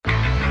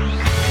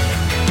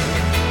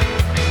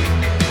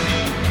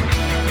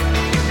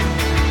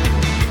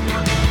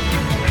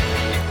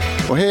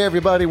Well, hey,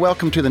 everybody.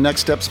 Welcome to the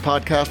Next Steps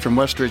podcast from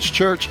Westridge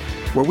Church,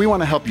 where we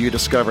want to help you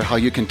discover how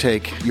you can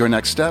take your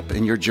next step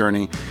in your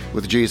journey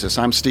with Jesus.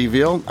 I'm Steve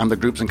Veal. I'm the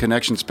Groups and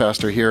Connections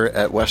pastor here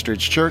at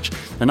Westridge Church,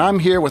 and I'm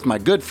here with my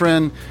good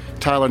friend,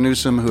 Tyler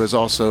Newsom, who is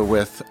also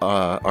with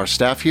our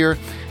staff here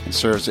and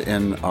serves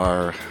in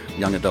our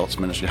young adults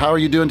ministry. How are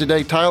you doing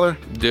today, Tyler?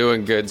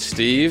 Doing good,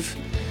 Steve.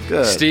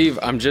 Good. Steve,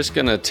 I'm just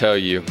going to tell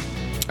you,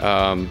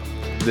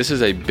 this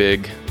is a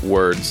big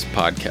words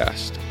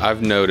podcast.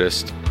 I've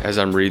noticed as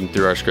I'm reading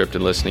through our script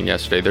and listening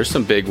yesterday, there's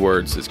some big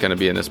words that's going to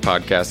be in this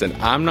podcast, and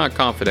I'm not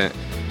confident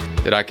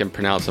that I can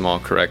pronounce them all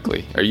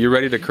correctly. Are you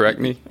ready to correct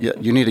me? Yeah,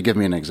 you need to give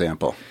me an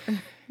example.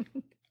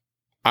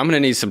 I'm going to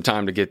need some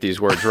time to get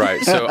these words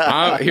right. So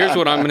here's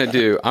what I'm going to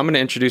do. I'm going to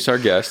introduce our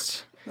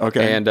guests.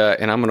 Okay. And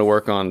I'm going to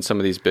work on some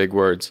of these big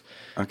words.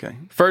 Okay.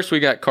 First, we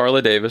got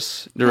Carla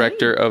Davis,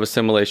 Director of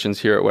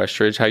Assimilations here at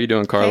Westridge. How you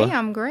doing, Carla? Hey,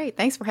 I'm great.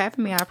 Thanks for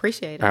having me. I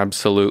appreciate it.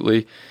 Absolutely.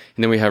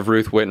 And then we have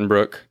Ruth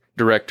Wittenbrook,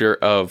 Director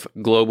of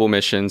Global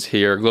Missions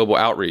here, Global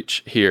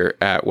Outreach here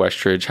at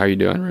Westridge. How you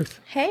doing, Ruth?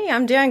 Hey,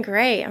 I'm doing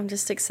great. I'm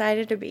just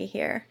excited to be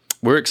here.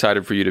 We're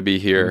excited for you to be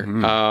here.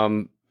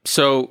 Mm-hmm.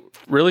 So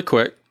really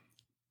quick,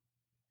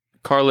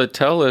 Carla,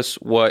 tell us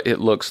what it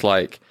looks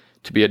like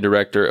to be a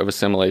Director of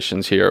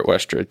Assimilations here at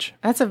Westridge.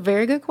 That's a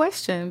very good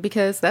question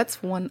because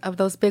that's one of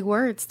those big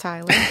words,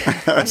 Tyler.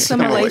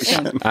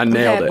 Assimilation. I nailed we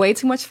had it. way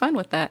too much fun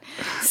with that.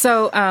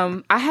 So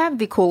I have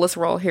the coolest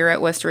role here at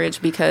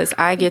Westridge because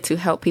I get to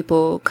help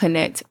people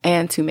connect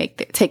and to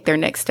take their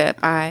next step.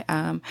 I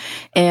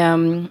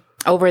am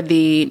over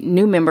the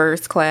new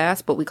members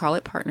class, but we call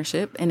it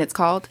partnership, and it's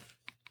called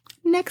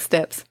Next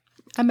Steps.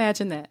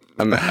 Imagine that.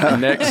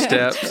 Next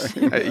steps.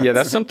 Yeah,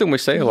 that's something we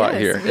say a lot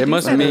here. It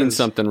must mean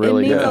something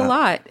really good. It means a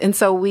lot. And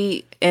so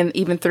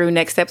even through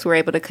Next Steps, we're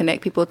able to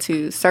connect people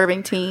to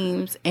serving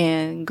teams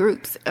and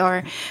groups.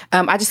 Or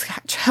I just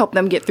help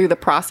them get through the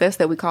process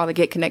that we call the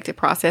Get Connected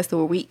process,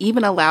 where we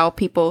even allow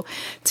people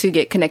to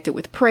get connected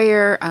with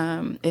prayer.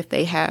 If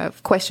they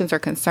have questions or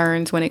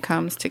concerns when it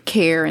comes to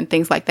care and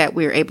things like that,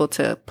 we're able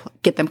to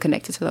get them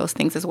connected to those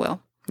things as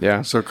well.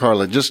 Yeah. So,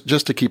 Carla,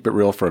 just to keep it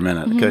real for a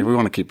minute, okay? We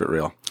want to keep it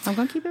real. I'm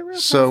going to keep it real.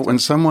 So when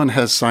someone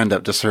has signed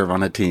up to serve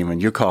on a team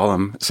and you call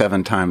them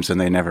 7 times and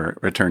they never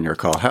return your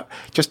call,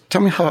 just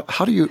tell me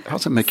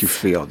how's it make you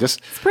feel? It's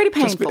pretty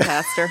painful,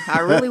 Pastor.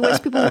 I really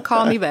wish people would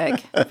call me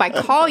back. If I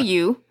call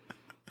you,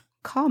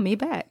 call me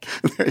back.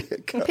 There you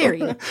go.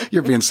 Period.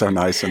 You're being so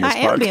nice in this I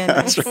am being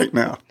podcast nice. right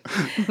now.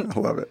 I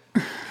love it.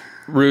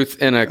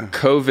 Ruth, in a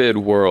COVID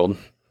world,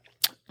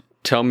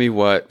 tell me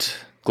what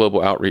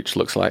global outreach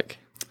looks like.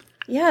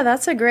 Yeah,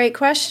 that's a great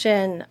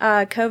question.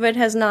 COVID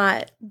has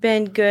not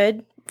been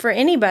good for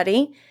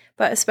anybody,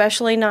 but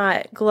especially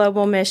not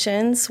global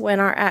missions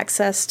when our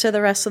access to the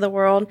rest of the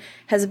world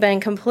has been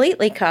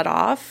completely cut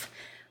off.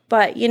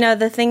 But,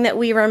 the thing that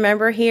we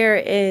remember here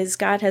is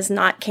God has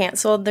not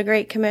canceled the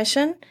Great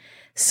Commission.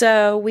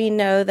 So we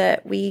know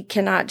that we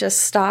cannot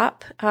just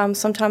stop.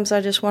 Sometimes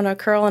I just want to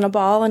curl in a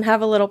ball and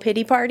have a little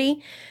pity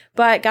party,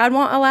 but God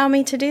won't allow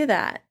me to do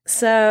that.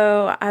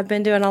 So I've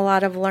been doing a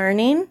lot of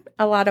learning,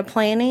 a lot of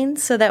planning,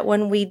 so that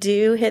when we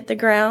do hit the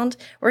ground,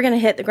 we're going to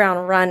hit the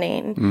ground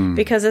running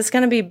because it's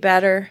going to be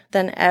better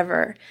than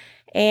ever.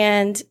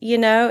 And,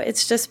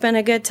 it's just been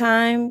a good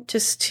time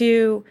just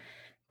to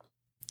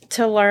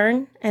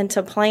learn and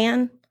to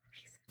plan.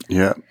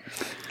 Yeah.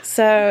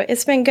 So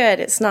it's been good.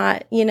 It's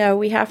not,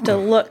 we have to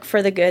look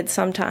for the good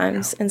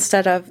sometimes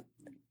instead of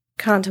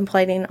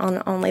contemplating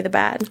on only the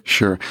bad.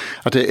 Sure.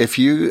 I'll tell you,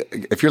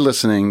 if you're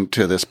listening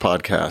to this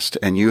podcast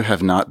and you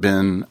have not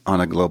been on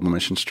a global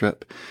mission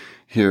trip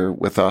here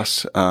with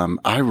us,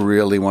 I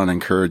really want to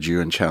encourage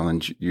you and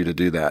challenge you to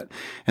do that.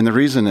 And the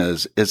reason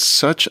is it's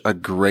such a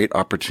great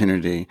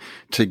opportunity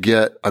to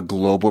get a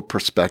global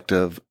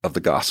perspective of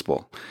the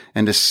gospel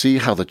and to see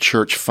how the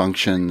church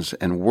functions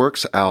and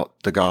works out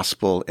the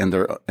gospel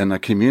in a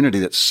community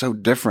that's so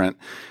different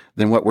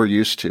than what we're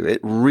used to.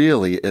 It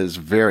really is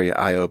very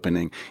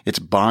eye-opening. It's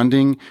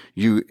bonding.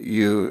 You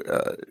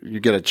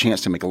get a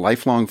chance to make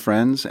lifelong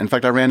friends. In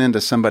fact, I ran into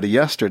somebody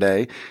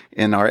yesterday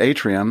in our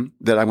atrium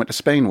that I went to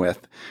Spain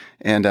with.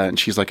 And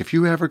she's like, if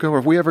we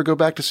ever go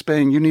back to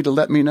Spain, you need to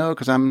let me know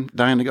because I'm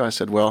dying to go. I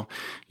said, well,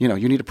 you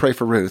need to pray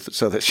for Ruth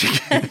so that she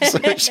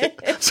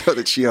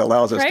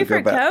allows us to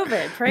go back. Pray for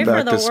COVID. Pray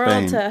for the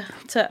world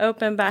to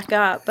open back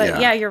up.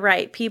 But yeah, you're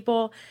right.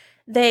 People,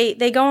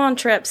 they go on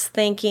trips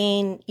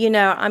thinking,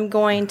 I'm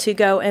going to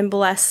go and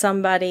bless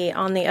somebody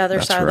on the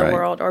other side of the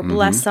world or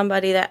bless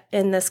somebody that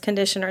in this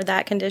condition or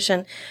that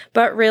condition.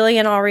 But really,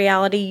 in all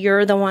reality,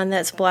 you're the one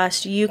that's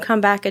blessed. You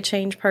come back a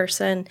changed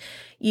person.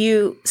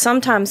 You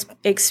sometimes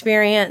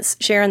experience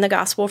sharing the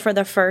gospel for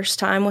the first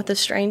time with a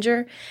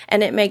stranger,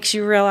 and it makes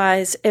you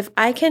realize, if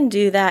I can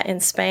do that in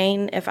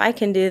Spain, if I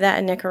can do that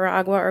in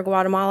Nicaragua or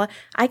Guatemala,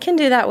 I can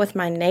do that with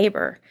my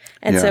neighbor.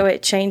 And so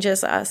it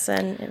changes us,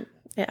 and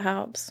it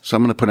helps. So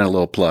I'm going to put in a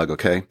little plug,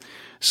 okay?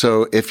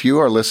 So if you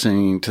are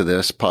listening to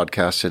this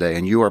podcast today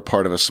and you are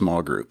part of a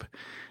small group,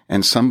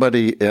 and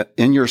somebody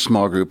in your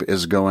small group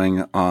is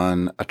going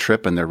on a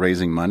trip and they're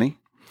raising money,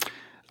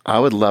 I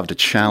would love to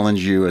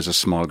challenge you as a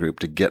small group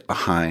to get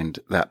behind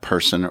that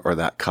person or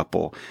that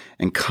couple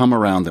and come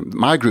around them.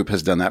 My group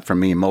has done that for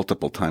me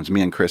multiple times,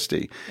 me and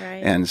Christy,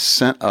 Right. and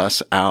sent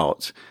us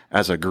out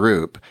as a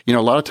group. You know,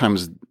 a lot of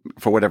times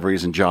for whatever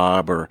reason,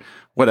 job or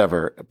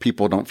whatever,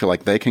 people don't feel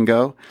like they can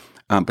go.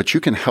 But you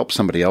can help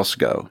somebody else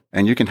go,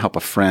 and you can help a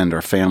friend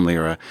or family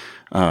or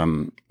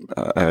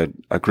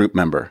a group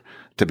member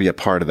to be a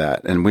part of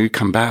that. And we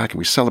come back and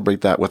we celebrate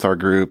that with our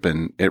group,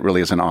 and it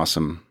really is an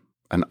awesome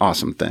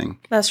thing.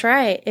 That's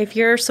right. If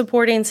you're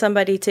supporting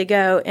somebody to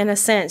go, in a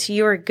sense,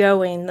 you are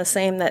going the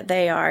same that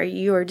they are.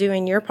 You are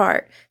doing your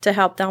part to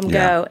help them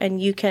go,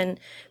 and you can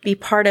be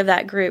part of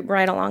that group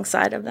right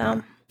alongside of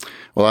them.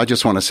 Well, I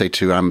just want to say,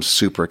 too, I'm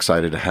super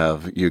excited to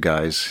have you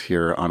guys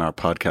here on our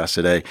podcast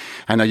today.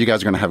 I know you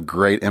guys are going to have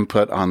great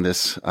input on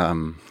this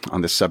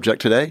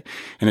subject today.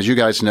 And as you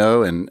guys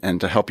know,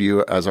 and to help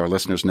you as our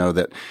listeners know,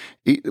 that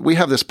we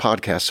have this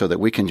podcast so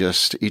that we can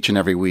just each and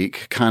every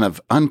week kind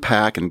of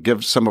unpack and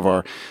give some of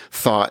our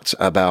thoughts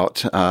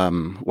about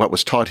what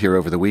was taught here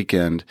over the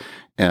weekend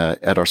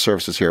at our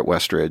services here at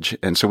Westridge.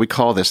 And so we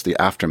call this the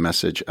After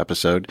Message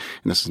episode.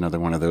 And this is another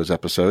one of those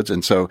episodes.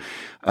 And so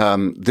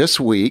this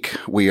week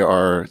we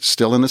are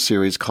still in the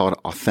series called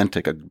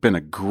Authentic. It's been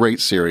a great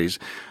series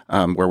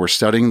where we're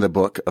studying the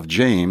book of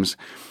James.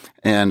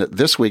 And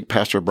this week,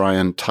 Pastor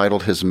Brian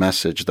titled his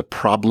message, The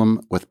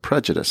Problem with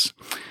Prejudice.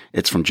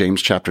 It's from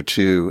James chapter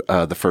 2,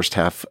 the first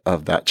half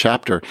of that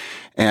chapter.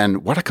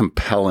 And what a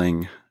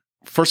compelling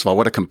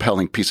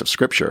piece of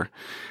scripture.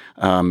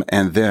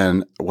 And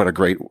then what a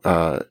great,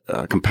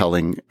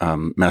 compelling,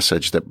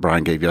 message that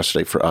Brian gave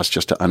yesterday for us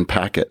just to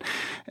unpack it.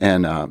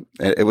 And,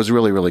 it was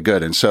really, really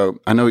good. And so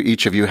I know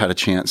each of you had a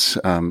chance,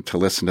 to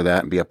listen to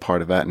that and be a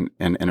part of that and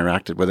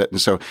interacted with it.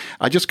 And so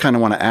I just kind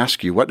of want to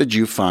ask you, what did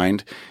you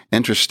find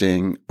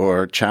interesting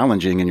or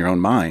challenging in your own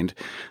mind,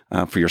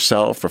 for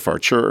yourself or for our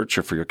church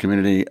or for your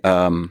community,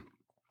 from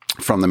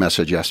the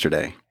message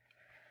yesterday?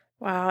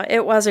 Wow,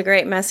 it was a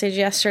great message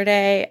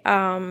yesterday.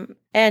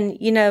 And,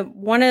 you know,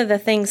 one of the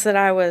things that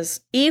I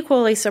was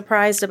equally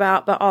surprised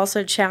about, but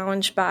also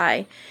challenged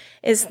by,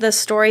 is the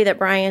story that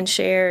Brian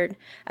shared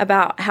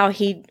about how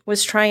he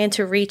was trying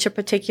to reach a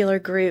particular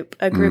group,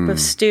 a group of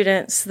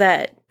students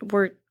that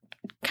were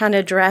kind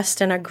of dressed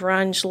in a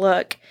grunge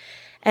look.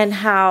 And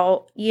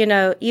how, you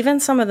know, even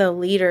some of the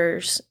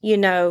leaders, you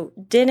know,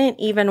 didn't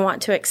even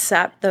want to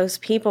accept those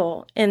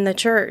people in the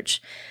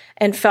church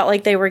and felt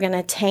like they were going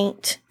to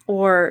taint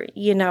or,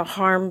 you know,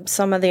 harm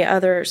some of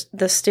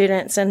the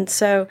students. And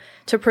so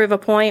to prove a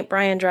point,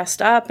 Brian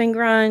dressed up in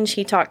grunge.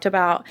 He talked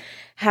about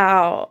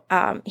how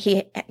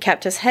he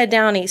kept his head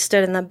down. He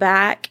stood in the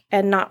back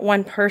and not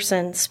one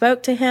person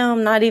spoke to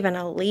him, not even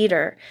a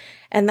leader.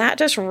 And that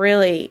just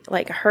really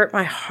hurt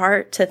my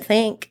heart to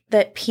think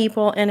that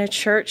people in a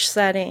church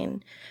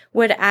setting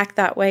would act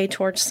that way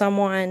towards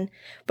someone.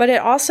 But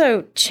it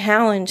also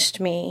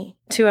challenged me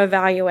to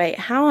evaluate,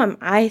 how am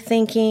I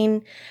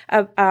thinking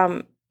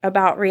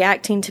about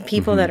reacting to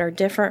people that are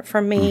different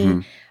from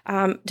me?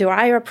 Do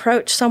I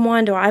approach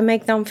someone? Do I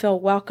make them feel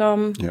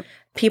welcome? Yep.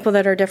 People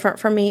that are different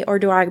from me, or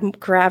do I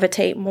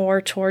gravitate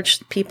more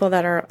towards people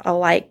that are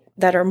alike,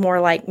 that are more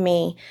like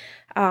me?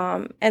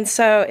 And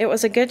so it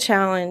was a good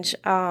challenge.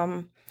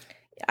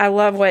 I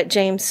love what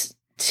James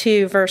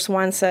 2 verse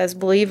 1 says,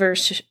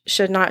 believers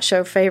should not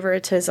show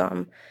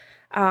favoritism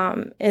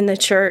in the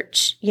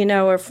church. You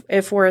know,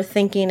 if we're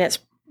thinking it's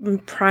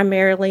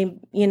primarily,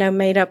 you know,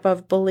 made up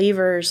of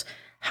believers,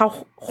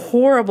 how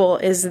horrible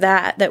is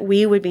that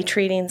we would be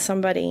treating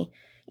somebody,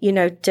 you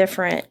know,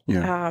 different.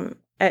 Yeah.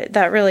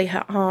 That really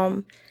hit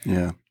home.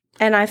 Yeah.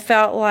 And I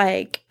felt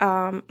like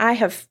I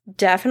have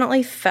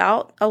definitely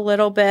felt a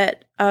little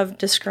bit of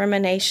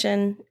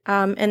discrimination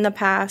in the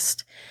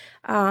past.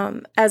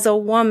 As a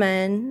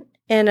woman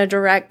in a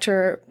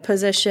director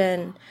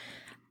position,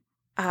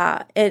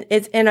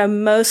 it's in a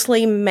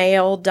mostly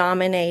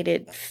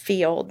male-dominated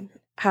field.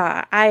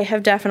 I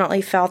have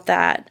definitely felt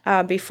that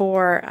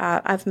before.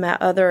 I've met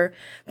other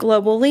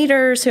global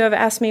leaders who have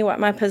asked me what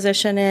my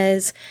position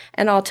is,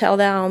 and I'll tell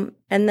them,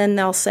 and then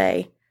they'll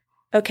say,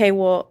 okay,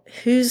 well,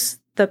 who's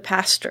the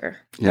pastor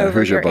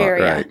over your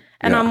area? Right.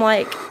 And yeah. I'm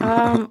like,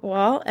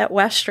 well, at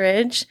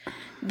Westridge,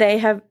 they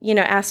have, you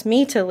know, asked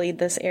me to lead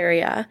this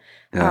area.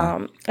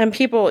 Yeah. And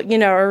people, you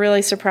know, are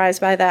really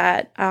surprised by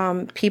that.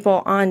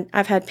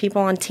 I've had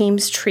people on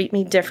teams treat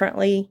me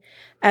differently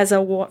as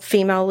a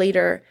female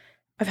leader.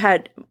 I've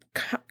had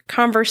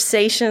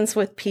conversations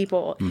with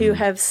people who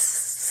have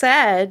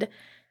said,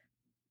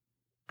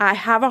 I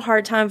have a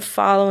hard time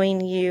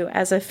following you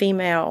as a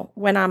female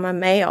when I'm a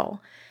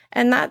male.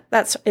 And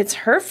it's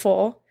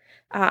hurtful.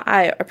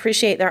 I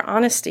appreciate their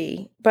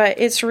honesty, but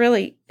it's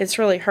really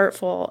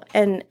hurtful.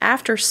 And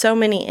after so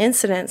many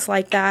incidents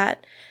like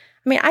that,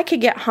 I mean, I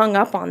could get hung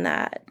up on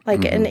that.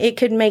 And it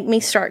could make me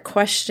start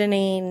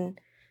questioning,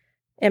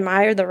 am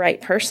I the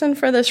right person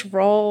for this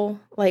role?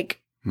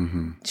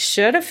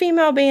 Should a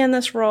female be in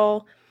this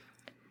role?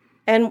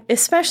 And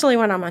especially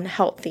when I'm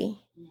unhealthy,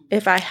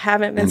 if I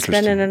haven't been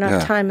spending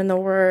enough time in the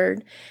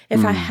Word,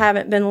 if I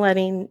haven't been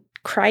letting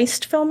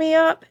Christ fill me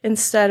up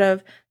instead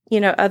of,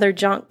 other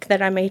junk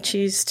that I may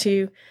choose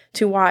to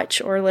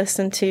watch or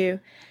listen to.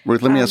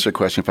 Ruth, let me ask you a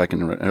question if I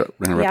can interrupt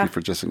you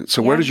for just a second.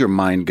 So where does your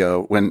mind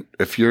go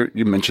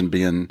you mentioned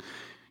being,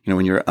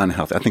 when you're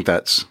unhealthy? I think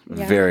that's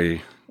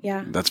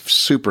that's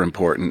super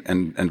important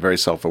and very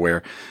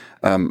self-aware.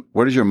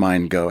 Where does your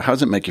mind go? How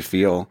does it make you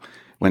feel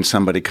when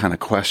somebody kind of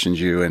questions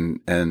you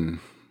and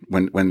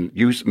when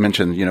you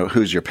mentioned,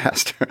 who's your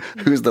pastor,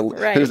 who's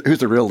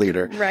the real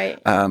leader? Right.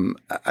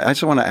 I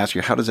just want to ask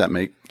you, how does that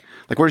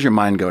where does your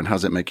mind go and how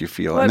does it make you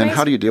feel? And then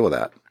how do you deal with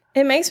that?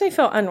 It makes me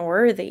feel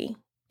unworthy.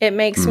 It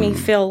makes me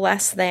feel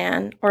less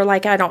than, or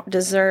like I don't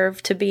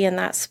deserve to be in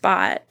that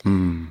spot.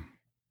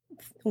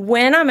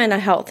 When I'm in a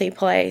healthy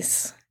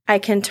place, I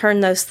can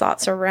turn those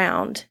thoughts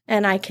around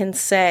and I can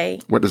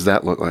say, what does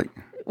that look like?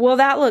 Well,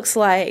 that looks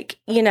like,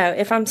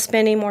 if I'm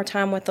spending more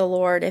time with the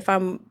Lord, if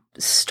I'm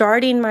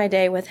starting my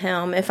day with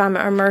Him, if I'm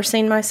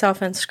immersing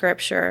myself in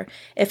Scripture,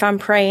 if I'm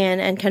praying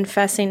and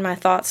confessing my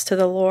thoughts to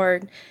the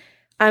Lord,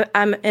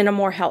 I'm in a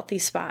more healthy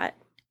spot.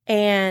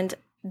 And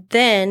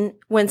then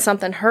when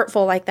something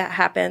hurtful like that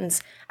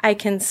happens, I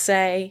can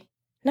say,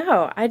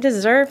 no, I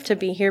deserve to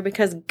be here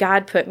because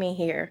God put me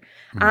here.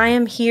 I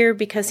am here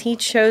because He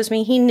chose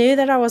me. He knew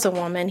that I was a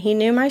woman. He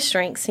knew my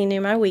strengths. He knew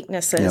my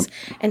weaknesses,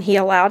 and He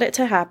allowed it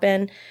to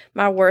happen.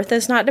 My worth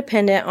is not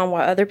dependent on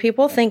what other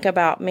people think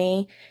about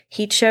me.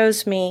 He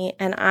chose me,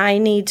 and I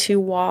need to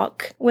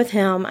walk with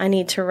Him. I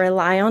need to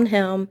rely on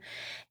Him.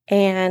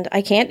 And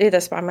I can't do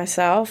this by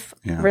myself.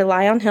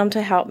 Rely on Him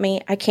to help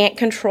me. I can't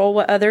control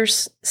what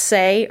others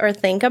say or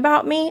think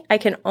about me. I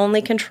can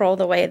only control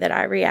the way that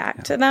I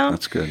react to them.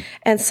 That's good.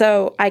 And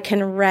so I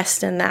can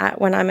rest in that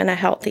when I'm in a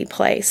healthy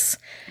place.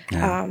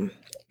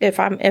 If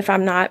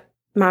I'm not,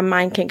 my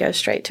mind can go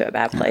straight to a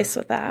bad place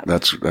with that.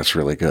 That's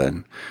really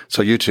good.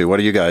 So you two, what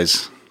are you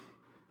guys?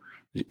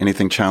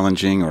 Anything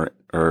challenging or?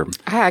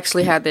 I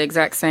actually had the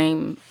exact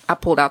same. I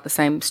pulled out the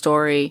same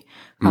story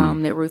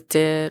that Ruth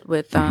did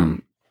with.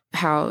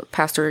 How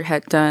Pastor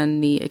had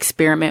done the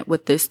experiment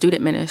with the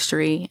student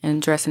ministry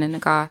and dressing in the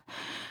goth.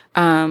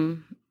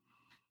 And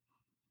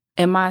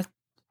my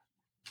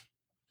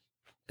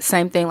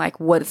same thing, like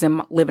what is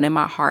living in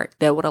my heart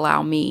that would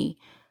allow me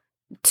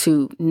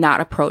to not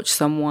approach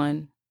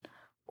someone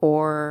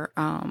or,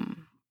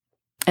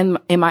 and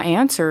my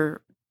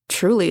answer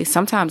truly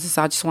sometimes is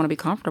I just want to be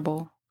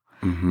comfortable.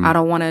 I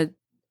don't want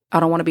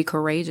to be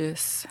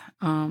courageous.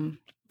 When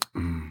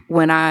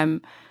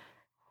I'm,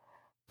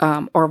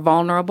 or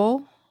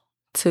vulnerable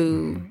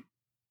to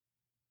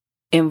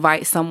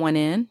invite someone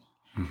in.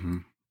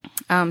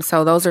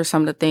 So those are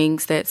some of the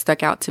things that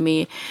stuck out to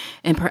me.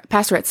 And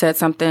Pastor had said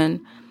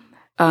something,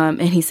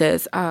 and he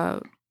says,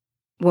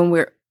 when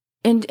we're,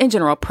 in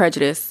general,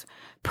 prejudice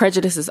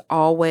is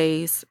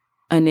always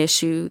an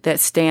issue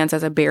that stands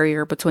as a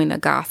barrier between the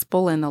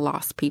gospel and the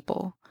lost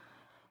people.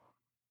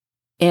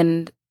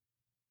 And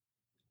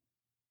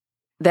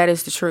that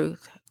is the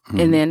truth.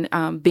 And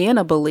then being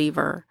a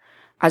believer,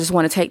 I just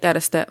want to take that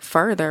a step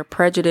further.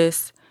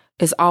 Prejudice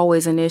is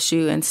always an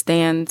issue and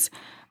stands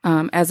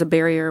as a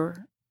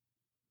barrier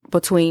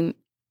between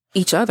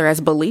each other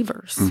as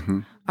believers.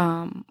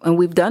 And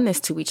we've done this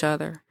to each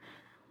other.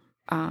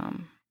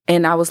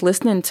 And I was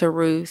listening to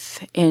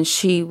Ruth, and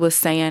she was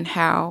saying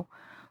how,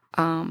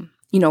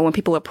 when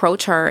people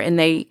approach her and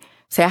they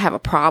say, I have a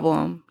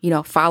problem,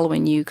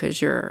 following you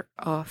because you're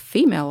a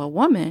female, a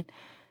woman.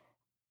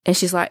 And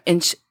she's like,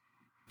 and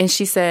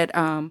she said,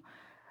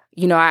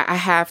 I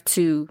have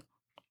to,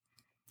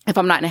 if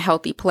I'm not in a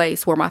healthy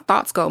place where my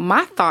thoughts go,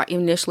 my thought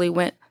initially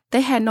went,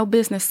 they had no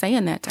business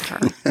saying that to her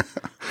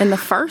in the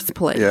first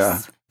place.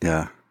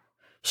 Yeah.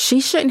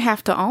 She shouldn't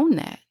have to own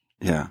that.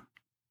 Yeah.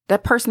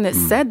 That person that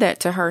said that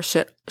to her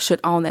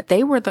should own that.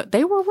 They were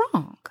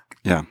wrong.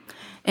 Yeah.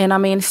 And I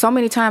mean, so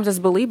many times as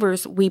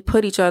believers, we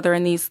put each other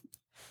in these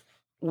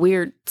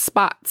weird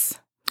spots,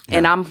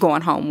 and I'm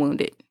going home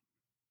wounded,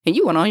 and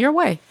you went on your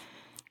way,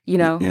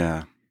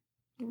 Yeah.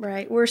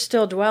 Right. We're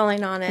still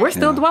dwelling on it. We're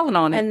still dwelling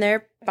on it. And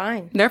they're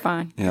fine. They're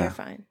fine. Yeah. They're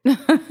fine.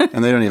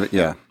 And they don't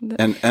even,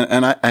 And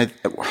I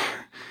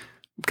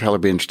Kyle,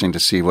 it'd be interesting to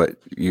see what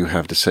you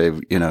have to say,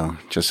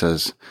 just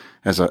as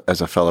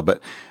a fellow.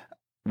 But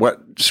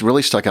what just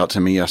really stuck out to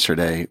me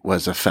yesterday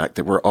was the fact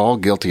that we're all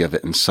guilty of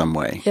it in some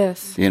way.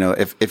 Yes.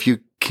 If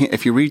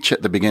you reach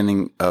at the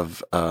beginning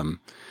of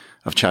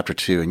chapter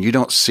 2 and you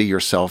don't see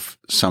yourself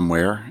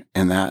somewhere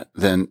in that,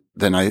 then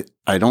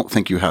I don't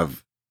think you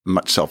have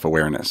much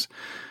self-awareness,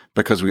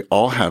 because we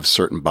all have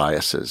certain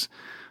biases,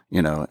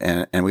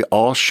 and we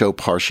all show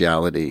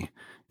partiality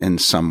in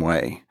some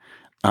way.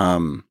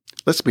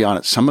 Let's be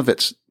honest, some of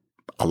it's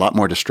a lot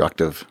more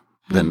destructive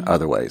than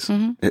other ways.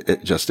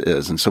 It just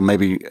is. And so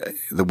maybe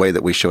the way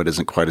that we show it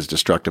isn't quite as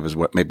destructive as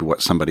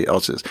what somebody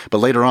else is. But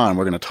later on,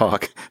 we're going to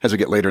talk as we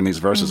get later in these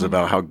verses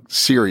about how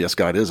serious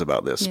God is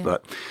about this. Yeah.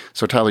 But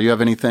so Tyler, you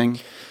have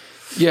anything?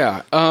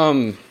 Yeah.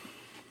 I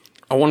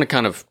want to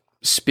kind of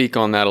speak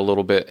on that a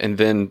little bit and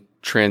then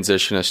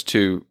transition us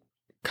to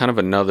kind of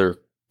another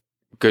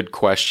good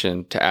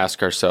question to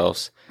ask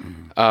ourselves.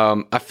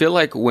 I feel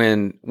like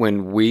when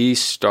we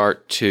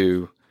start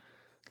to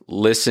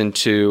listen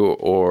to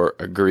or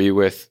agree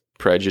with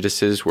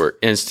prejudices, we're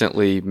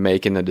instantly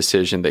making the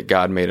decision that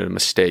God made a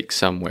mistake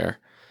somewhere.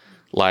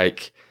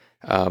 Like,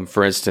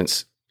 for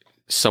instance,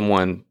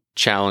 someone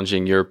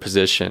challenging your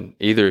position,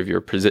 either of your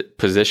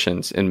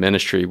positions in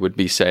ministry, would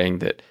be saying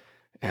that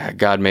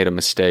God made a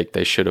mistake.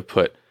 They should have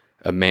put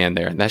a man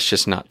there, and that's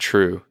just not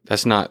true.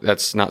 That's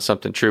not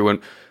something true.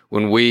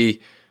 When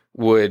we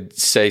would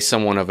say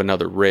someone of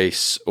another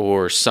race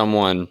or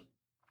someone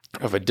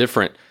of a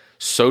different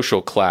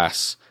social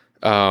class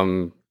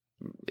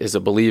is a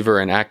believer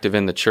and active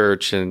in the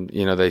church, and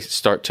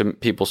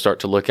people start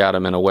to look at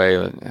them in a way,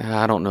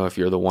 I don't know if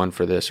you're the one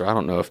for this, or I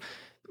don't know if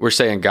we're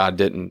saying God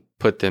didn't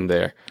put them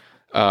there,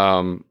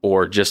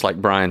 or just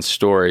like Brian's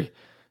story,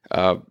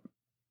 God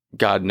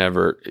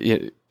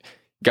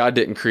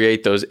didn't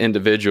create those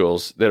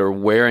individuals that are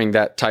wearing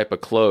that type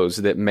of clothes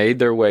that made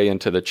their way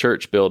into the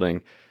church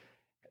building.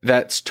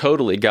 That's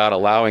totally God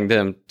allowing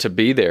them to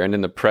be there and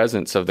in the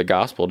presence of the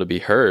gospel to be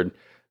heard,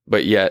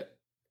 but yet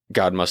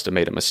God must have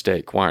made a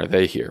mistake. Why are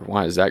they here?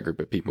 Why is that group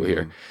of people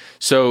here?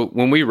 So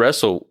when we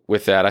wrestle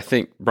with that, I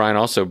think Brian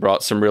also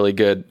brought some really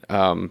good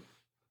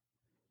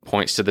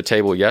points to the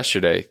table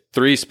yesterday,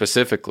 3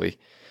 specifically,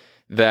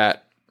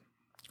 that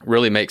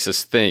really makes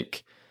us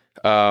think.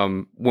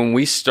 When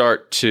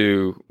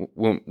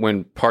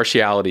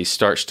partiality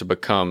starts to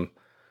become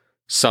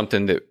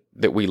something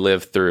that we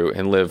live through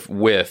and live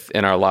with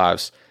in our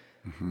lives,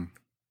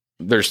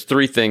 there's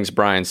 3 things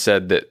Brian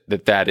said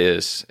that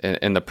is,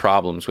 and the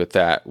problems with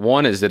that.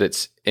 One is that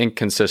it's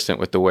inconsistent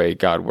with the way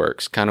God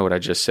works, kind of what I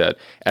just said,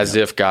 as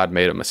if God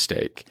made a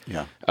mistake.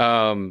 Yeah.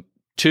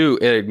 2,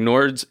 it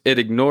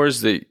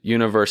ignores the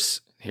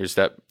universe. Here's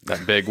that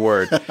big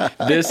word.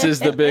 This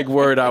is the big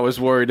word I was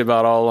worried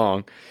about all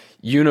along.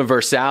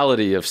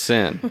 Universality of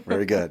sin.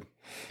 Very good.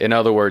 In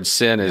other words,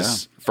 sin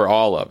is for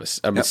all of us.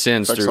 I mean,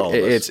 sin's through.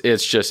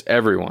 It's just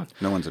everyone.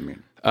 No one's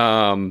immune.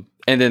 And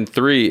then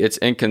 3, it's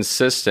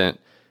inconsistent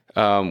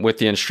with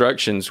the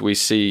instructions we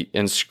see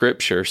in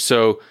Scripture.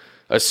 So,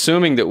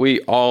 assuming that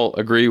we all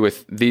agree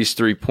with these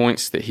 3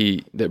 points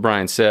that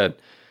Brian said,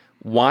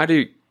 why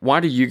do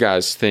you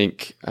guys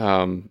think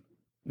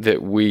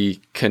that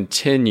we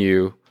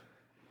continue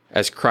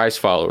as Christ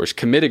followers,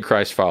 committed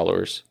Christ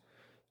followers,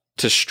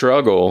 to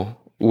struggle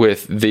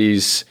with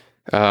these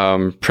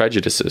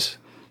prejudices?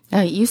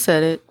 You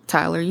said it,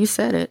 Tyler. You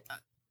said it.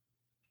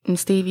 And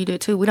Steve, you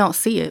did too. We don't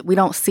see it. We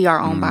don't see our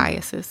own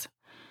biases.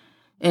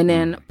 And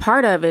then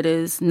part of it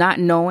is not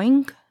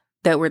knowing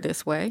that we're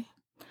this way.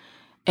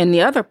 And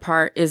the other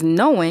part is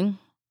knowing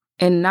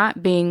and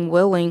not being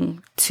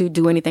willing to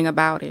do anything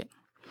about it.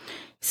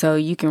 So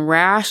you can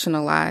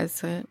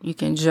rationalize it. You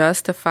can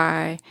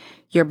justify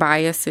your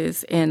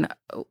biases. And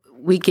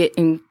we get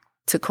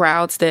into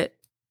crowds that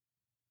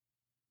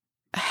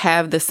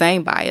have the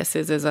same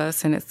biases as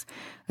us. And it's,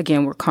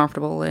 again, we're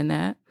comfortable in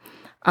that.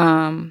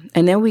 And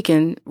then we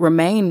can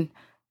remain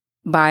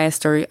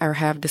biased or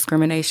have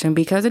discrimination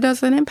because it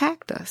doesn't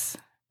impact us.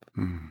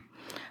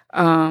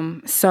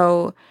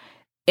 So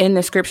in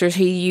the scriptures,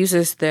 he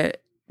uses the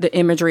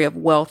imagery of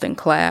wealth and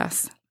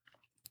class.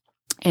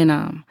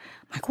 And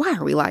like, why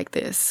are we like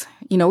this?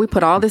 We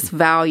put all this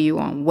value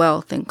on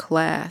wealth and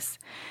class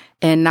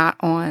and not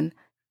on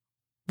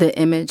the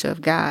image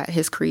of God,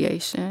 his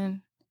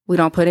creation. We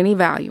don't put any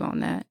value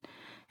on that.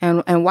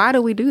 And why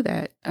do we do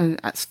that?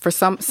 And for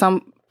some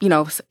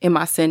in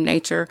my sin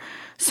nature,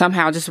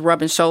 somehow just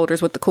rubbing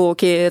shoulders with the cool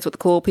kids, with the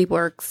cool people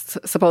are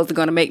supposedly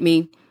going to make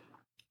me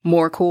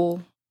more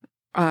cool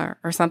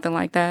or something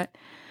like that.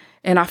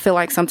 And I feel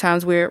like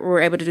sometimes we're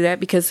able to do that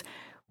because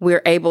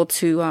we're able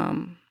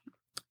to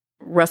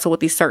wrestle with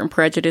these certain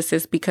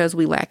prejudices because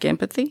we lack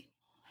empathy.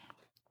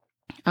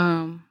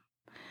 My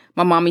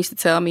mom used to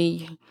tell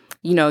me,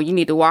 you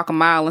need to walk a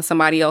mile in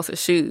somebody else's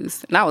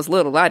shoes. And I was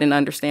little. I didn't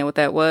understand what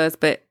that was,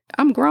 but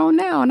I'm grown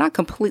now and I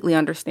completely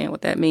understand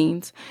what that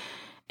means.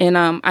 And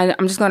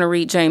I'm just going to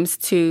read James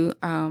 2,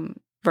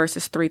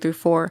 verses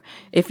 3-4.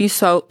 If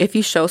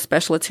you show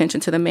special attention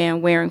to the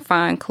man wearing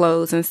fine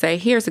clothes and say,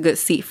 here's a good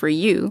seat for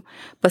you,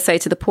 but say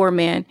to the poor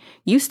man,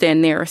 you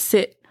stand there or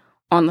sit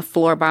on the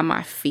floor by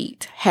my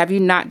feet. Have you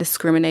not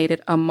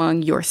discriminated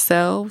among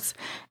yourselves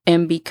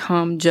and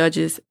become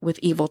judges with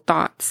evil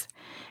thoughts?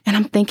 And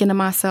I'm thinking to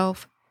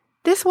myself,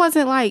 this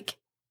wasn't like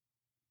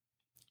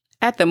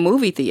at the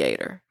movie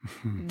theater.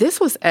 This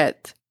was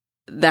at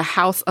the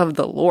house of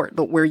the Lord,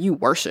 where you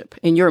worship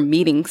and your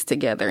meetings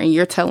together and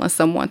you're telling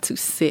someone to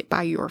sit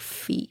by your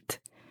feet.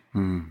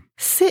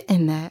 Sit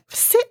in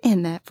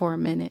that for a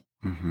minute.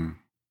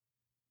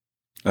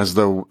 As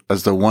though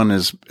one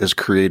is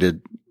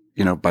created,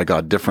 by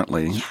God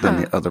differently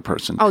than the other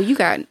person. Oh, you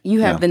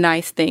have the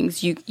nice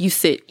things. You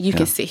sit,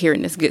 can sit here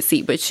in this good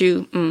seat, but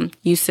you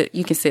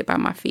can sit by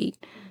my feet.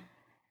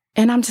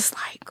 And I'm just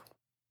like,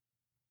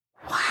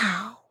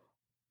 wow.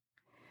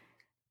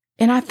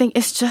 And I think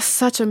it's just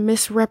such a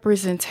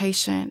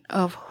misrepresentation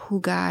of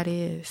who God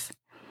is.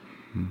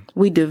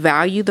 We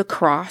devalue the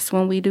cross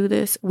when we do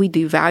this. We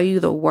devalue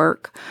the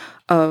work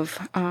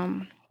of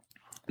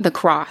the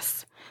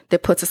cross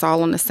that puts us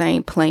all on the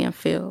same playing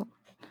field.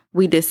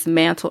 We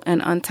dismantle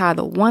and untie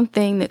the one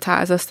thing that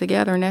ties us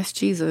together, and that's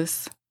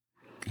Jesus,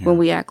 when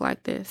we act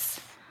like this.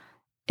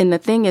 And the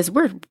thing is,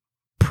 we're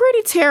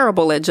pretty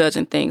terrible at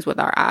judging things with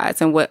our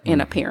eyes and what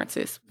in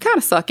appearances. Kind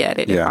of suck at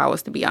it, if I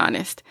was to be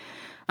honest.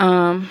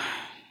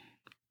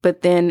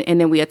 But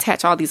then we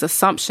attach all these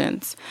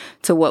assumptions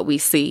to what we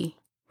see.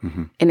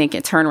 And then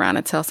can turn around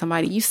and tell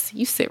somebody, you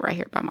sit right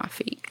here by my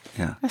feet.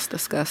 Yeah. That's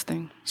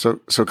disgusting. So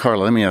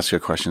Carla, let me ask you a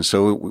question.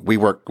 So we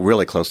work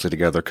really closely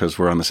together because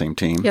we're on the same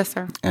team. Yes,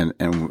 sir.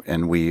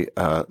 And we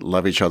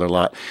love each other a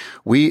lot.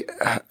 We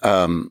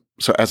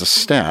so as a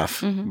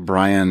staff,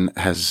 Brian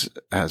has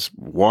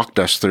walked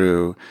us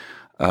through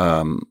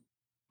an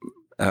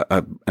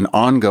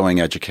ongoing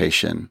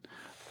education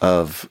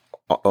of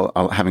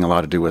having a lot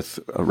to do with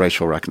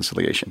racial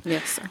reconciliation.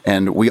 Yes, sir.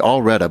 And we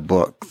all read a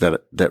book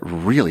that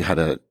really had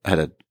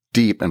a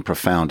deep and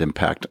profound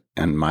impact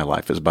in my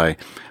life. It's by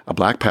a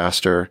Black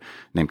pastor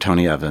named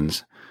Tony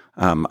Evans.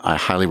 I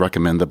highly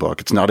recommend the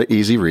book. It's not an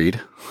easy read.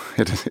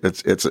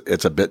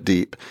 It's a bit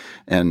deep,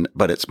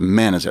 but is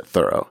it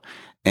thorough.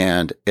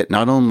 And it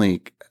not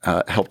only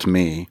helped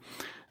me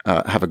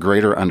have a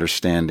greater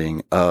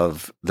understanding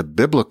of the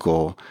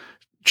biblical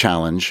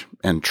challenge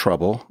and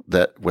trouble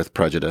that with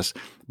prejudice,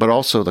 but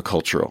also the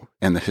cultural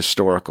and the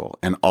historical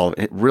and all.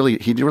 He really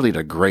did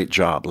a great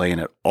job laying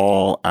it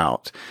all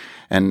out.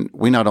 And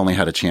we not only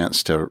had a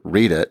chance to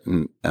read it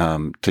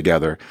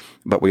together,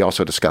 but we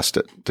also discussed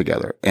it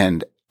together.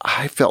 And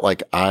I felt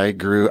like I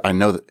grew. I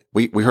know that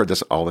we heard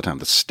this all the time.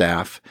 The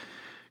staff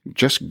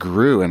just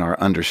grew in our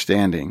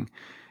understanding.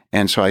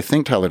 And so I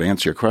think, Tyler, to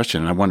answer your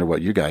question, and I wonder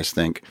what you guys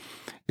think,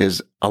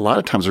 is a lot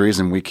of times the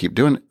reason we keep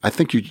doing it, I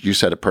think you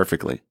said it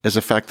perfectly, is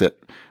the fact that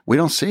we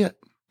don't see it.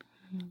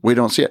 We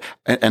don't see it.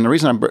 And the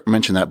reason I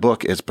mentioned that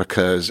book is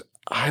because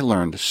I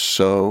learned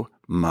so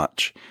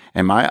much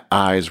and my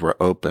eyes were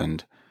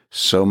opened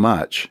so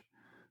much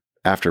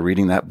after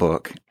reading that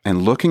book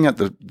and looking at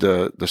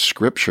the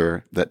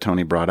scripture that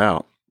Tony brought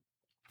out.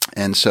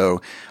 And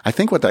so I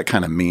think what that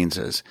kind of means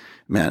is,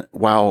 man,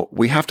 while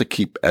we have to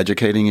keep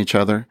educating each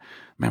other,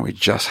 man, we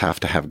just have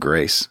to have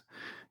grace.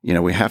 You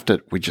know, we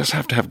just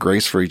have to have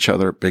grace for each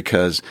other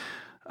because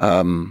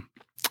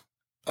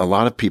a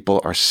lot of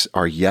people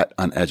are yet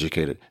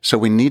uneducated. So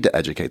we need to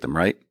educate them,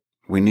 right?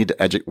 We need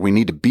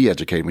to be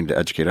educated. We need to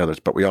educate others,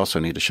 but we also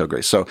need to show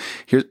grace. So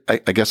here, I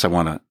guess I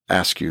want to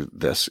ask you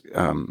this,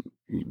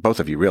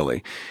 both of you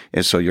really,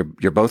 is so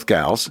you're both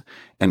gals,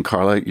 and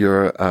Carla,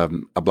 you're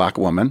a Black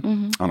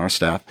woman on our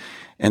staff,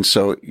 and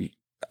so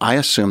I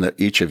assume that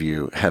each of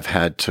you have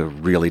had to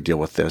really deal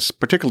with this,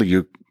 particularly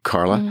you,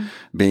 Carla,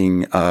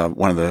 being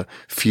one of the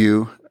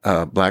few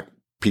Black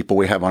people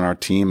we have on our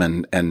team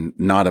and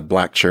not a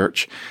Black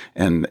church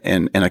and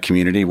in a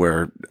community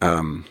where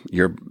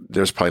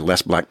there's probably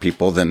less Black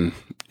people than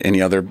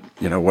any other,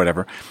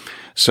 whatever.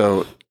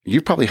 So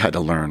you probably had to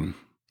learn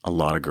a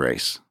lot of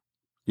grace.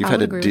 You've had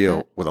to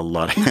deal with a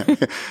lot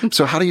of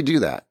So how do you do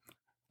that?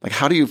 Like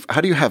how do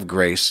you have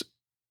grace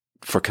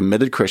for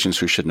committed Christians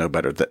who should know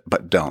better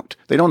but don't?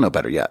 They don't know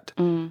better yet.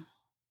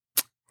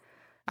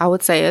 I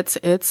would say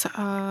it's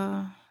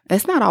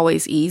not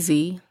always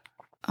easy.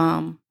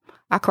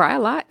 I cry a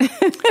lot,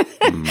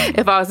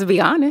 if I was to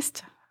be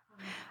honest.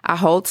 I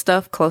hold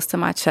stuff close to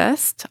my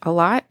chest a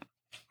lot.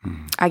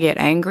 I get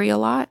angry a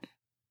lot.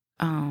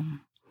 And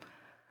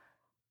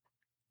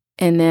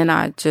then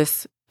I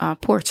just,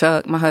 poor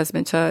Chuck, my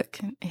husband Chuck,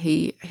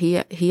 he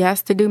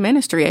has to do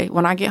ministry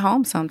when I get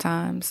home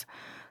sometimes.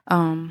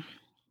 And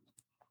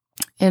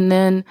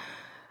then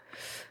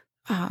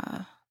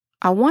I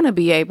want to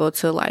be able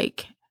to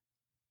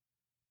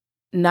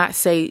not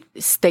say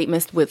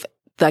statements with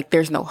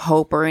there's no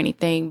hope or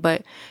anything,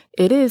 but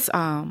it is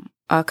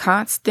a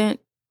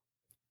constant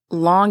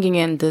longing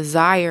and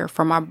desire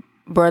for my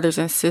brothers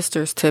and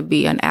sisters to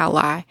be an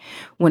ally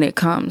when it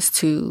comes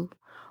to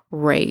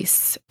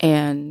race.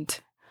 And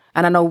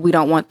I know we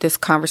don't want this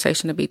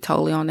conversation to be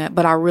totally on that,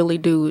 but I really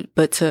do.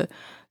 But to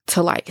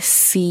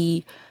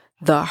see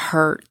the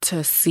hurt,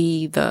 to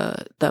see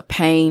the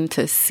pain,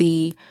 to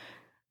see,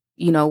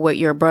 what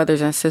your brothers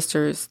and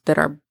sisters that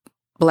are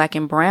Black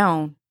and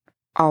brown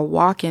are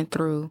walking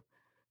through.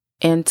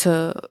 And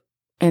to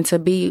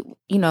be,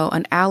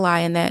 an ally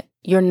in that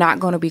you're not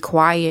going to be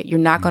quiet. You're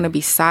not going to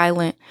be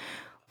silent.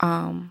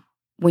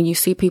 When you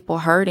see people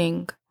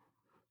hurting,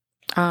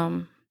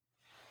 I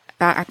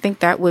think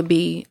that would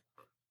be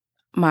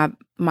my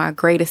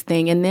greatest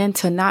thing. And then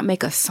to not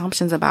make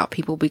assumptions about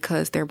people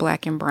because they're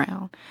Black and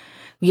brown.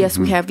 Yes,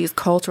 we have these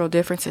cultural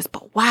differences,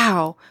 but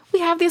wow, we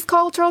have these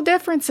cultural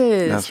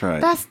differences. That's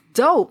right. That's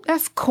dope.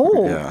 That's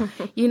cool.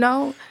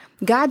 Yeah.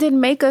 God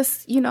didn't make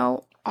us,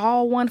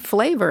 all one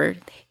flavor.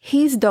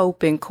 He's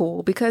dope and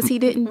cool because he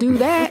didn't do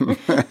that,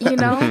 you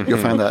know? You'll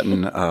find that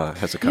in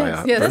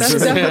Hezekiah. Yes,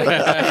 that's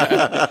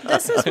definitely.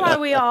 This is why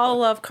we all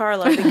love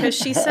Carla, because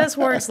she says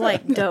words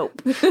like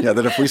dope. Yeah,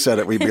 that if we said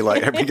it, we'd be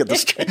like, we get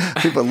this,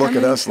 people look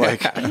at us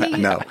like,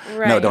 no,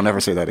 don't ever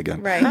say that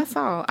again. Right. That's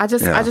all. I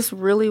just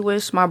really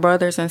wish my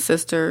brothers and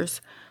sisters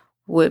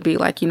would be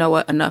like, you know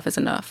what, enough is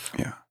enough.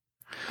 Yeah.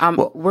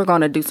 We're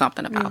going to do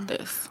something about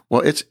this.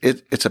 Well,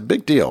 it's a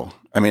big deal.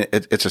 I mean,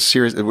 it's a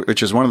serious,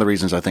 which is one of the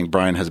reasons I think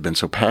Brian has been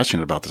so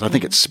passionate about this. I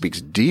think it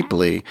speaks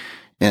deeply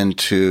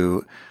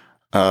into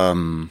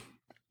the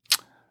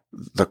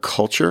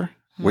culture,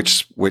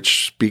 which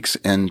speaks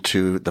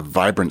into the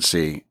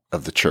vibrancy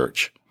of the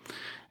church,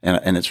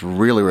 and it's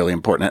really, really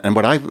important. And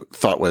what I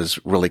thought was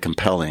really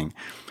compelling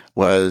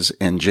was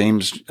in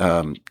James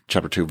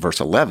chapter 2, verse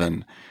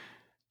 11.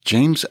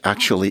 James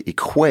actually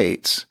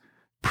equates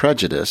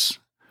prejudice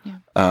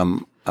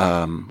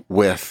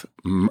with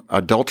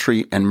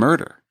adultery and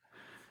murder.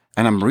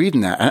 And I'm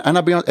reading that, and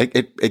I'll be honest,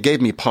 it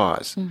gave me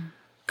pause,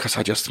 because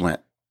I just went,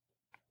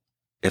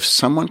 if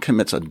someone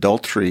commits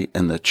adultery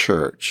in the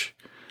church,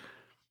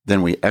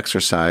 then we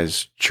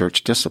exercise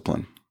church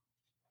discipline.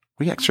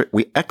 We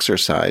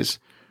exercise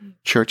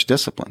church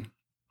discipline.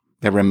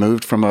 They're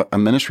removed from a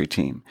ministry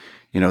team.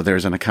 You know,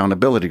 there's an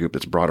accountability group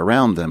that's brought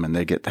around them, and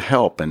they get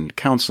help and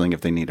counseling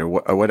if they need, or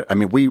what. I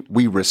mean,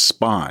 we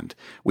respond,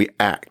 we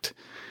act.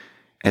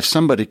 If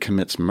somebody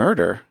commits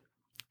murder,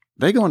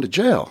 they go into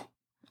jail.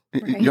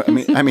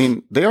 Right. I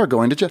mean, they are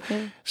going to jail.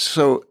 Yeah.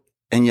 So,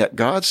 and yet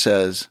God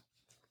says,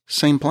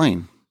 same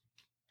plane,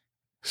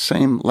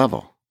 same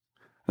level.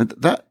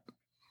 That's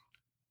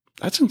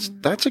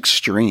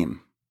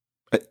extreme.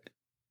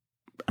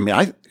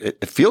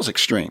 It feels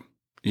extreme,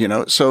 you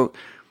know. So,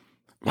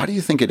 why do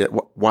you think it is?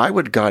 Why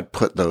would God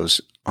put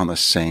those on the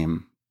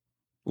same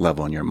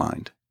level in your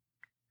mind?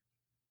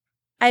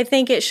 I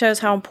think it shows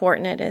how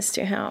important it is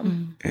to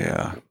him.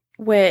 Yeah.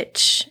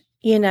 Which,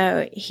 you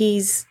know,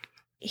 he's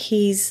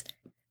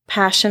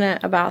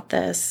passionate about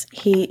this.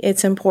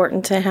 It's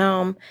important to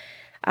him.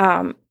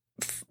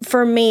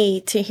 For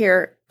me to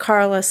hear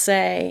Carla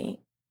say,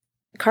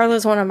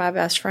 Carla's one of my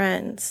best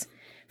friends.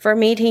 For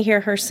me to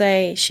hear her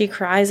say she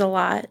cries a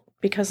lot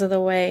because of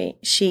the way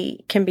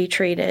she can be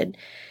treated,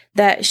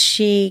 that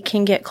she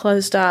can get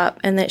closed up,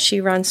 and that she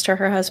runs to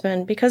her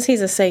husband because he's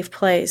a safe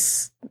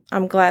place.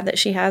 I'm glad that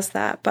she has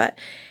that. But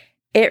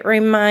it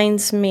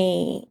reminds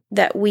me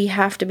that we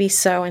have to be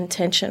so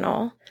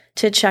intentional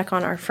to check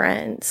on our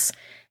friends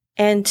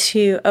and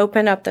to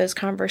open up those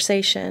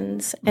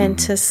conversations and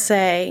to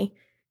say,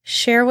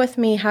 share with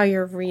me how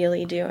you're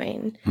really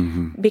doing,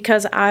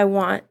 because I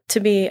want to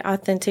be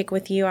authentic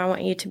with you. I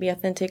want you to be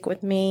authentic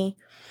with me.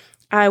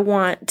 I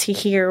want to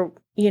hear,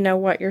 you know,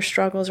 what your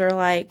struggles are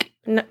like.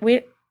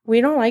 We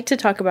don't like to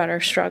talk about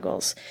our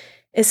struggles,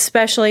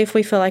 especially if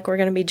we feel like we're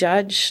going to be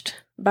judged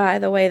by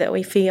the way that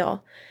we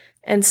feel.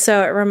 And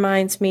so it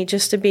reminds me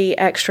just to be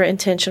extra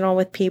intentional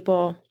with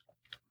people,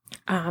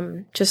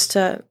 just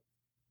to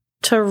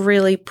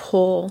really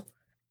pull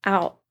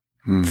out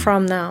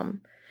from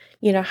them,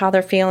 you know, how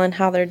they're feeling,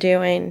 how they're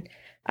doing,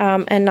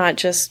 and not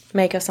just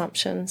make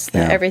assumptions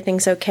that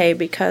everything's okay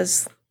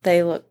because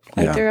they look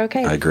like they're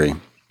okay. I agree.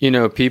 You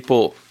know,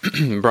 people,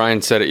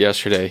 Brian said it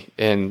yesterday,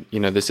 and, you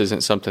know, this isn't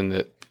something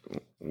that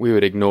we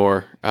would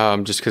ignore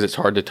just because it's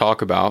hard to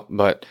talk about,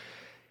 but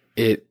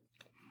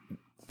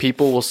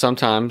people will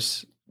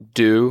sometimes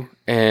do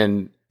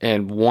and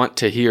want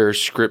to hear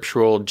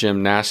scriptural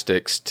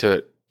gymnastics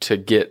to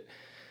get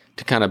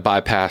to kind of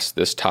bypass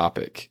this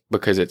topic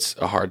because it's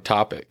a hard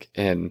topic,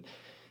 and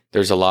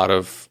there's a lot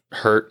of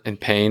hurt and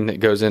pain that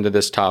goes into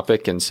this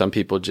topic, and some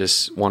people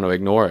just want to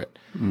ignore it.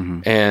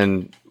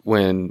 And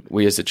when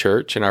we as a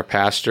church and our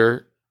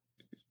pastor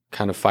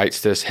kind of fights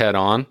this head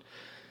on,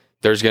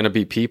 there's going to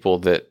be people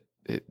that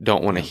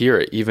don't want to hear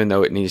it, even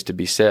though it needs to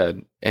be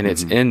said. And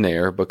it's in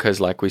there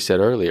because, like we said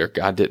earlier,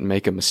 God didn't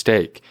make a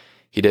mistake.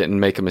 He didn't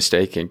make a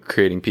mistake in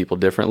creating people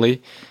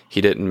differently. He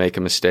didn't make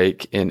a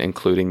mistake in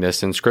including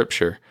this in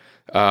Scripture.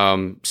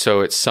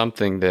 So it's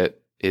something that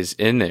is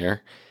in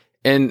there.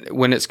 And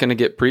when it's going to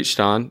get preached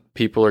on,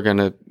 people are going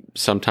to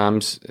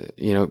sometimes,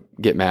 you know,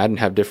 get mad and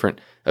have different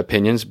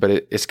opinions, but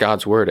it's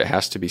God's word. It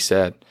has to be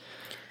said.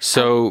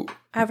 So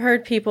I've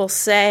heard people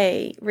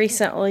say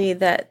recently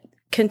that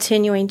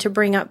continuing to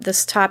bring up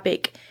this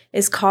topic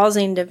is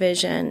causing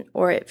division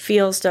or it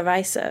feels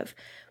divisive.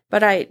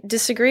 But I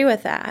disagree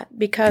with that,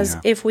 because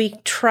if we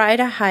try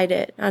to hide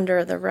it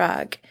under the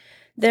rug,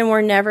 then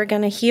we're never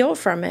going to heal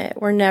from it.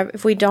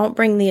 If we don't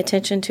bring the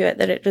attention to it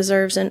that it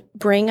deserves and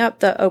bring up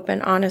the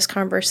open, honest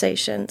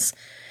conversations,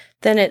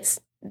 then it's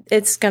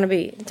going to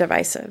be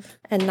divisive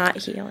and not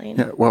healing.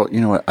 Yeah, well,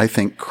 you know what? I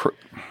think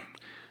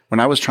when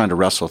I was trying to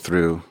wrestle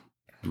through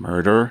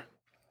murder,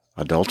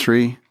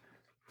 adultery,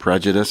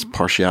 prejudice,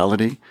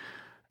 partiality,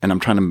 and I'm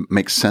trying to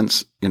make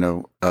sense, you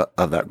know,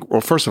 of that.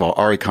 Well, first of all,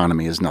 our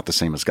economy is not the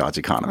same as God's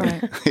economy.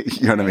 Right.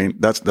 You know what I mean?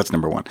 That's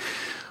number one.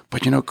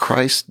 But, you know,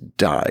 Christ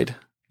died,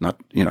 not,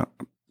 you know,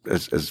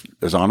 as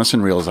honest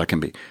and real as I can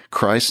be.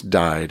 Christ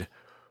died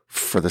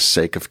for the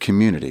sake of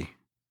community,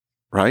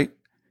 right?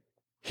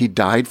 He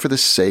died for the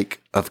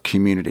sake of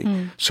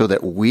community so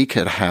that we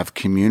could have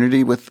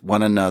community with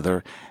one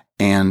another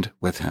and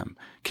with him.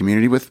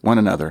 Community with one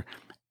another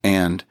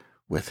and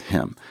with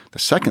him. The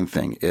second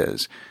thing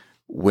is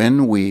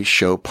when we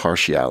show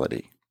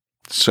partiality.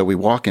 So we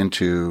walk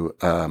into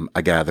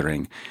a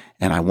gathering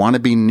and I want to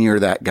be near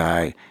that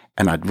guy,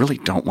 and I really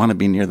don't want to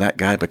be near that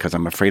guy because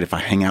I'm afraid if I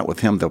hang out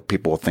with him, though,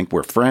 people will think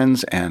we're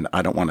friends, and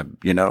I don't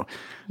want to,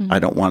 I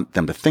don't want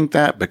them to think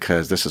that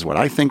because this is what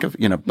I think of,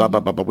 blah,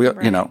 blah, blah, blah.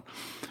 Right.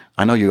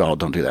 I know you all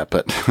don't do that,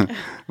 but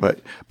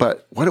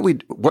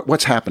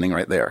what's happening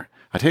right there?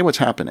 I tell you what's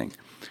happening.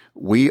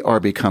 We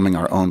are becoming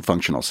our own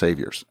functional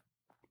saviors.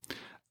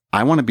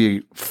 I want to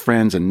be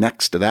friends and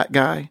next to that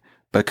guy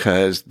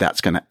because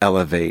that's going to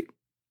elevate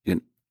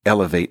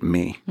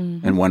me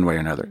in one way or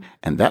another.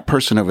 And that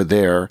person over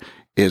there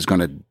is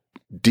going to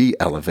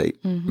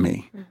de-elevate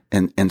me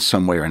in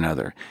some way or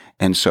another.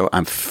 And so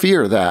I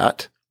fear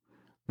that,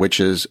 which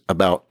is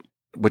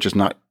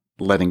not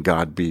letting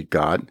God be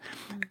God.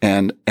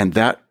 And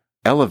that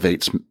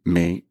elevates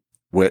me,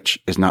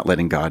 which is not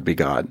letting God be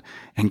God.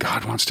 And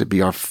God wants to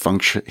be our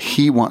function.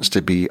 He wants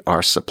to be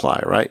our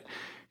supply, right?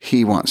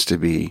 He wants to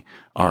be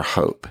our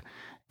hope.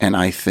 And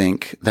I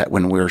think that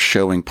when we're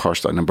showing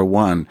partiality, number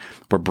one,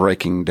 we're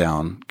breaking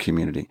down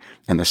community.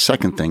 And the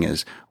second thing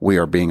is we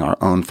are being our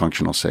own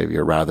functional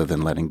savior rather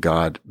than letting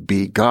God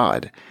be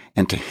God.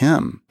 And to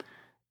him,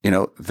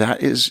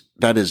 that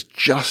is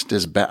just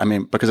as bad. I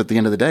mean, because at the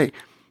end of the day,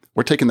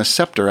 we're taking the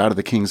scepter out of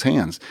the king's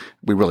hands.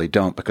 We really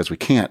don't because we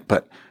can't.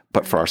 But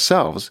for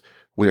ourselves,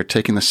 we are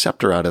taking the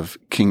scepter out of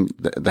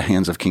the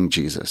hands of King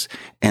Jesus.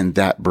 And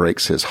that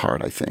breaks his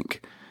heart, I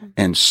think.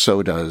 And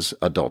so does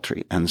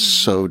adultery, and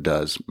so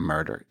does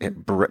murder.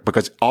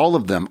 Because all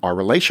of them are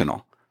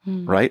relational,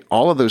 right?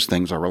 All of those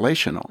things are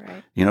relational.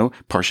 Right.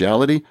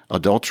 Partiality,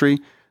 adultery,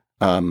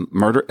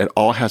 murder, it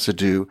all has to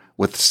do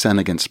with sin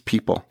against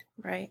people.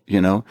 Right.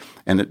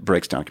 And it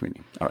breaks down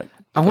community. All right.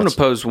 I want to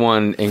pose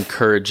one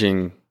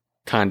encouraging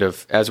kind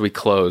of, as we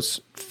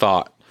close,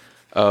 thought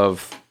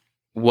of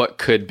what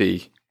could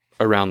be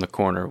around the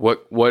corner.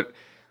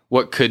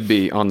 What could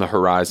be on the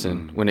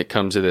horizon when it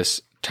comes to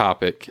this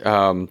topic.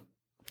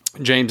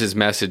 James's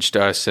message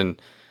to us in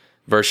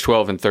verse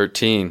 12 and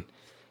 13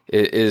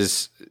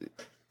 is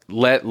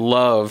let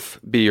love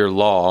be your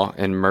law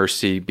and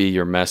mercy be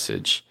your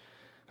message.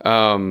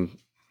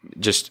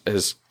 Just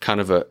as kind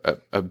of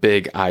a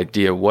big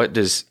idea, what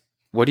do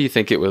you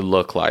think it would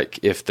look like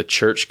if the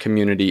church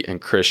community and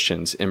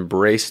Christians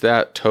embraced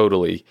that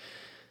totally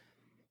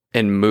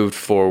and moved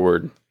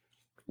forward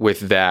with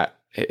that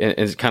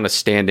and kind of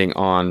standing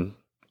on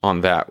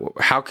that?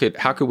 How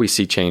could we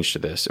see change to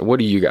this? And what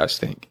do you guys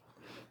think?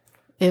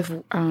 If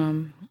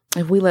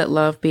we let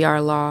love be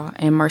our law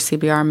and mercy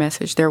be our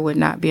message, there would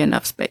not be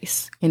enough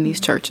space in these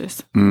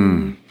churches.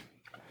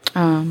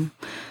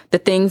 The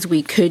things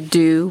we could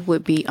do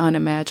would be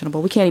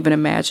unimaginable. We can't even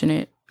imagine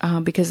it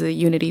because of the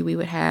unity we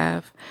would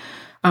have.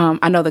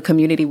 I know the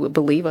community would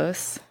believe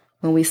us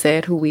when we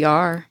said who we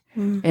are,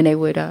 and they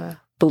would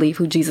believe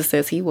who Jesus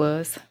says he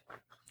was.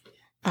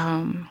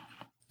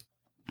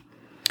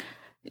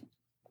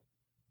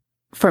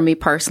 For me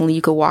personally,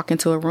 you could walk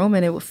into a room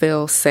and it would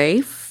feel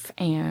safe,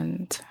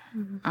 and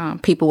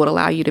people would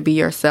allow you to be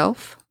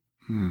yourself.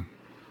 We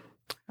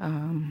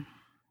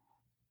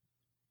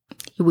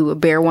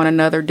would bear one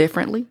another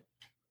differently.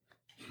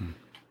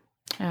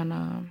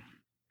 And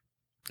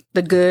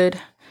the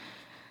good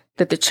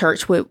that the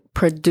church would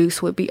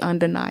produce would be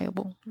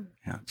undeniable.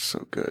 Yeah, it's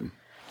so good.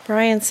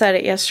 Brian said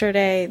it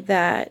yesterday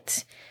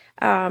that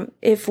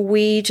if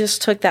we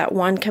just took that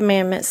one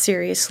commandment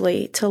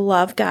seriously to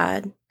love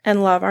God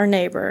and love our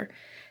neighbor,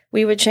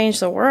 we would change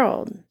the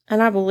world.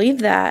 And I believe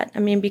that. I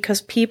mean,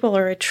 because people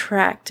are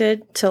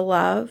attracted to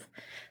love.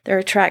 They're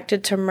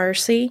attracted to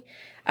mercy.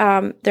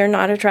 They're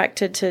not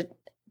attracted to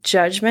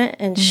judgment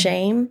and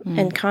shame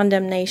and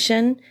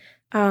condemnation.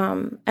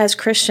 As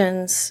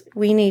Christians,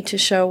 we need to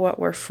show what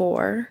we're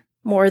for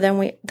more than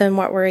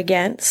what we're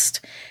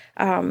against.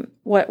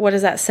 What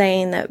is that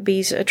saying that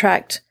bees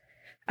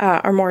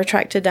are more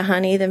attracted to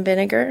honey than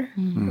vinegar?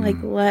 Like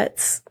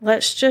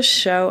let's just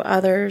show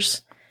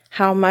others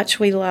how much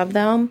we love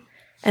them,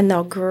 and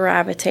they'll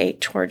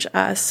gravitate towards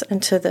us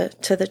and to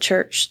the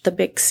church, the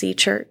Big C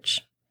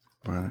church.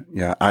 Right.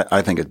 Yeah,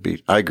 I think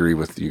I agree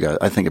with you guys.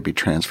 I think it'd be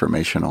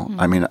transformational.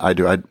 I mean, I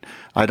do.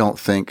 I don't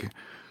think,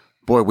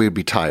 boy, we'd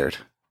be tired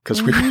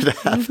because we would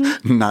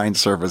have 9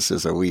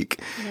 services a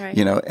week, right.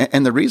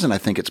 And the reason I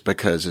think it's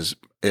because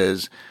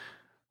is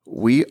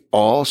we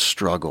all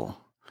struggle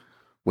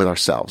with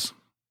ourselves,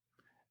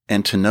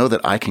 and to know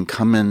that I can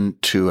come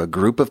into a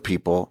group of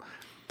people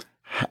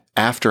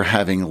after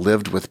having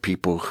lived with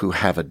people who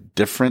have a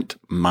different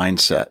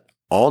mindset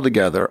all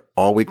together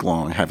all week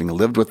long, having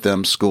lived with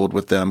them, schooled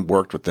with them,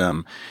 worked with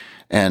them,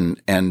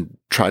 and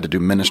tried to do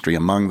ministry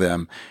among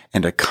them,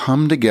 and to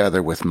come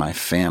together with my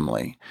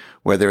family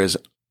where there is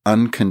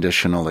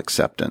unconditional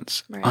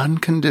acceptance,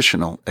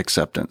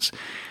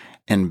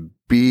 and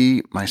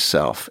be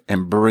myself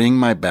and bring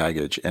my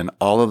baggage and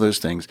all of those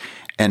things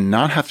and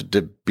not have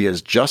to be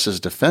just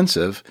as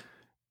defensive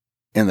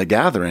in the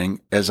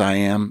gathering as I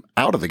am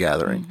out of the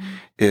gathering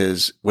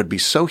would be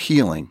so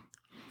healing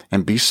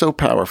and be so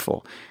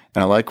powerful.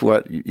 And I like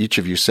what each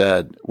of you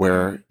said,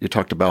 where you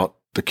talked about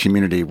the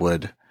community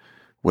would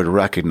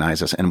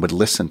recognize us and would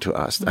listen to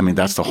us. I mean,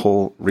 that's the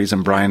whole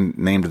reason Brian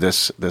named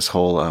this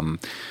whole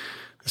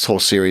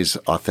series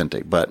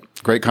Authentic. But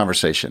great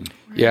conversation.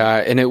 Yeah,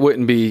 and it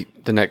wouldn't be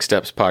the Next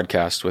Steps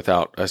podcast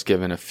without us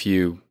giving a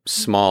few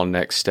small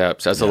next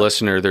steps. As a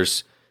listener,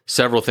 there's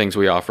several things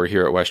we offer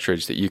here at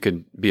Westridge that you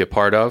could be a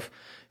part of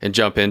and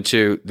jump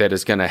into that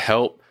is going to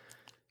help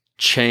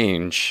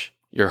change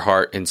your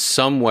heart in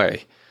some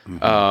way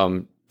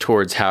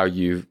towards how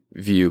you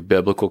view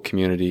biblical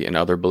community and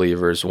other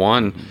believers.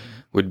 One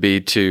would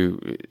be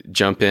to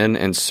jump in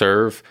and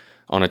serve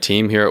on a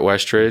team here at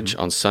Westridge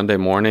on Sunday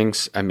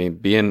mornings. I mean,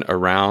 being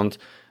around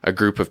a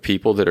group of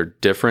people that are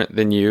different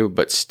than you,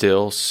 but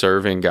still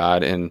serving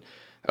God in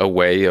a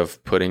way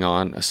of putting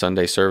on a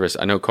Sunday service.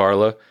 I know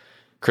Carla,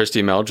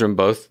 Christy Meldrum,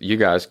 both you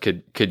guys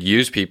could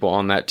use people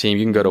on that team.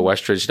 You can go to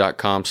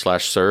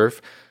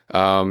westridge.com/serve,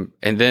 and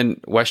then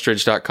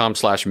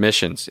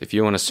westridge.com/missions if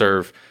you want to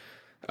serve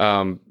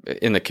in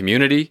the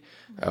community.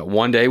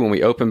 One day when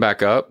we open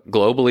back up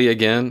globally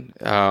again,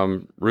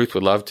 Ruth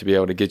would love to be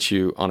able to get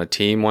you on a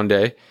team one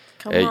day.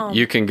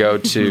 You can go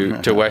to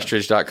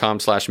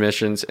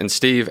westridge.com/missions. And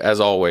Steve, as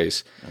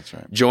always, that's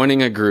right,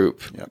 joining a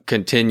group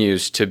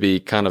continues to be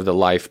kind of the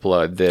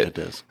lifeblood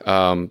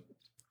that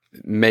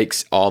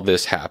makes all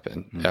this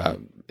happen.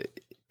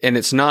 And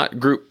it's not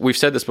group. We've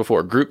said this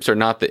before. Groups are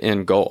not the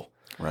end goal.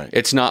 Right.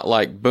 It's not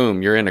like,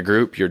 boom, you're in a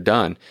group, you're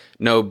done.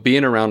 No,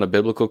 being around a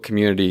biblical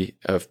community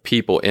of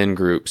people in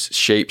groups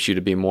shapes you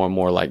to be more and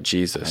more like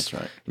Jesus. That's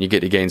right. And you get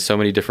to gain so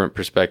many different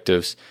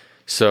perspectives.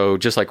 So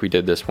just like we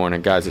did this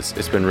morning, guys,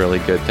 it's been really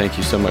good. Thank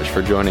you so much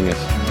for joining us.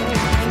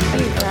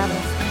 Thank you for having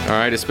us. All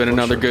right, it's been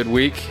another good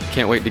week.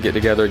 Can't wait to get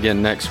together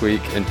again next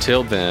week.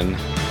 Until then,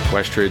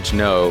 Westridge,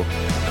 know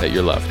that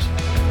you're loved.